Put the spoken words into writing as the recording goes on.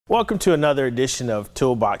Welcome to another edition of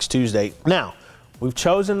Toolbox Tuesday. Now, we've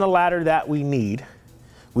chosen the ladder that we need.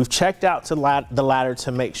 We've checked out the ladder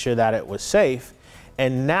to make sure that it was safe.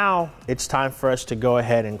 And now it's time for us to go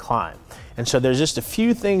ahead and climb. And so there's just a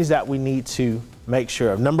few things that we need to make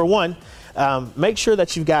sure of. Number one, make sure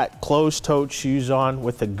that you've got closed-toed shoes on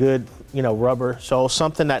with a good, rubber sole,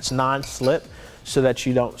 something that's non-slip so that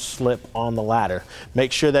you don't slip on the ladder.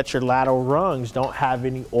 Make sure that your lateral rungs don't have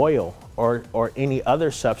any oil or any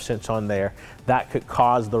other substance on there that could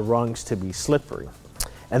cause the rungs to be slippery.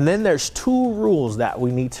 And then there's two rules that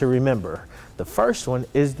we need to remember. The first one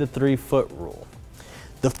is the 3-foot rule.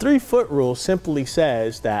 The 3-foot rule simply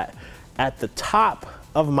says that at the top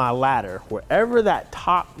of my ladder, wherever that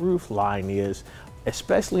top roof line is,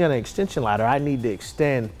 especially on an extension ladder, I need to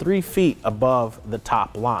extend 3 feet above the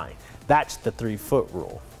top line. That's the 3-foot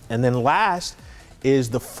rule. And then last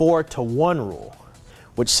is the 4-to-1 rule,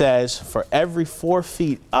 which says for every 4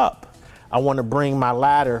 feet up, I want to bring my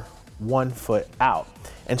ladder 1 foot out.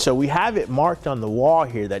 And so we have it marked on the wall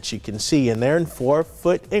here that you can see, and they're in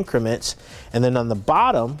 4-foot increments. And then on the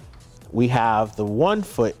bottom, we have the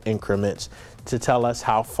 1-foot increments to tell us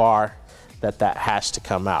how far that has to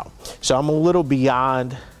come out. So I'm a little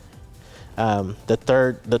beyond the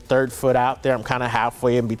third foot out there. I'm kind of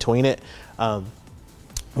halfway in between it. When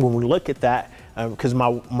we look at that, because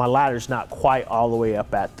my ladder's not quite all the way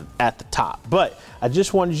up at the top, but I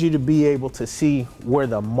just wanted you to be able to see where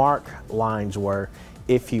the mark lines were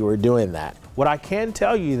if you were doing that. What I can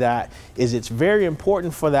tell you that is it's very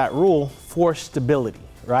important for that rule for stability,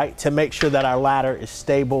 right? To make sure that our ladder is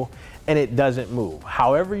stable and it doesn't move.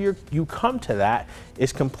 However you come to that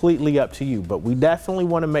is completely up to you, but we definitely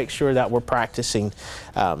want to make sure that we're practicing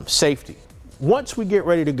safety. Once we get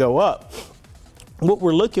ready to go up, what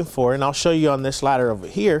we're looking for, and I'll show you on this ladder over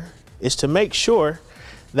here, is to make sure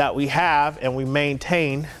that we have and we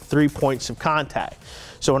maintain 3 points of contact.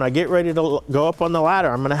 So when I get ready to go up on the ladder,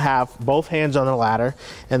 I'm gonna have both hands on the ladder,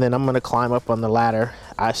 and then I'm gonna climb up on the ladder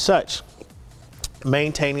as such,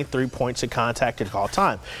 maintaining 3 points of contact at all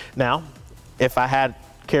time. Now, if I had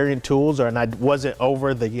carrying tools and I wasn't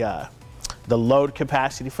over the load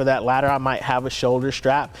capacity for that ladder, I might have a shoulder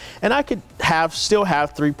strap, and I could still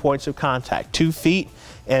have 3 points of contact, 2 feet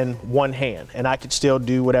and 1 hand, and I could still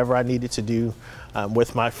do whatever I needed to do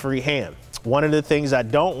with my free hand. One of the things I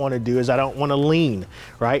don't want to do is I don't want to lean,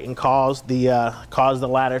 right, and cause the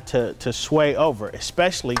ladder to sway over,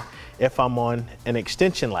 especially if I'm on an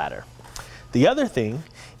extension ladder. The other thing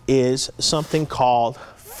is something called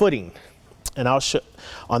footing, and I'll show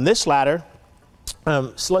on this ladder.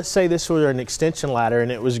 So let's say this was an extension ladder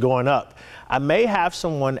and it was going up. I may have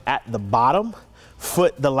someone at the bottom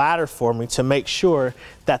foot the ladder for me to make sure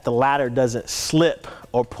that the ladder doesn't slip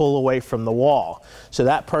or pull away from the wall. So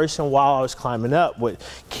that person, while I was climbing up, would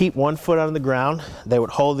keep 1 foot on the ground, they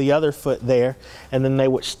would hold the other foot there, and then they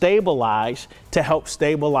would stabilize to help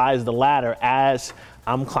stabilize the ladder as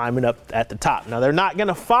I'm climbing up at the top. Now, they're not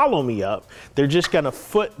gonna follow me up, they're just gonna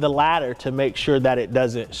foot the ladder to make sure that it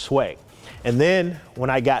doesn't sway. And then when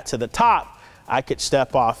I got to the top, I could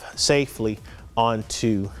step off safely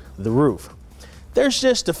onto the roof. There's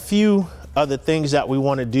just a few other things that we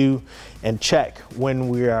want to do and check when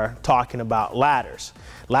we are talking about ladders.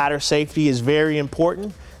 Ladder safety is very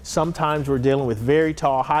important. Sometimes we're dealing with very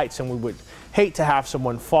tall heights and we would hate to have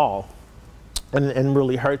someone fall and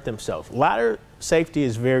really hurt themselves. Ladder safety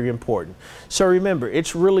is very important. So remember,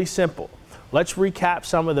 it's really simple. Let's recap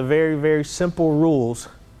some of the very, very simple rules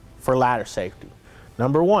for ladder safety.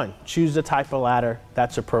 Number one, choose the type of ladder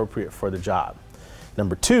that's appropriate for the job.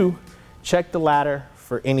 Number two, check the ladder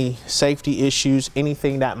for any safety issues,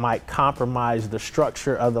 anything that might compromise the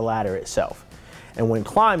structure of the ladder itself. And when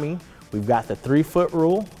climbing, we've got the 3-foot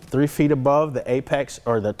rule, 3 feet above the apex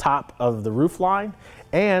or the top of the roof line,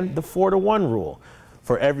 and the 4-to-1 rule.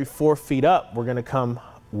 For every 4 feet up, we're gonna come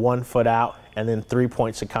 1 foot out and then 3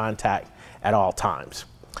 points of contact at all times.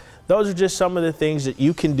 Those are just some of the things that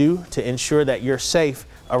you can do to ensure that you're safe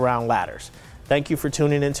around ladders. Thank you for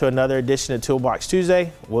tuning in to another edition of Toolbox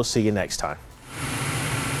Tuesday. We'll see you next time.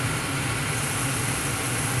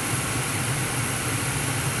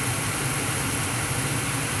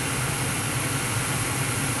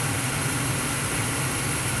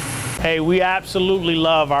 Hey, we absolutely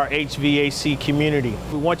love our HVAC community.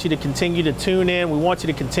 We want you to continue to tune in. We want you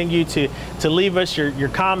to continue to leave us your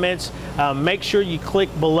comments. Make sure you click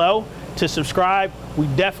below to subscribe. We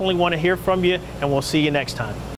definitely want to hear from you, and we'll see you next time.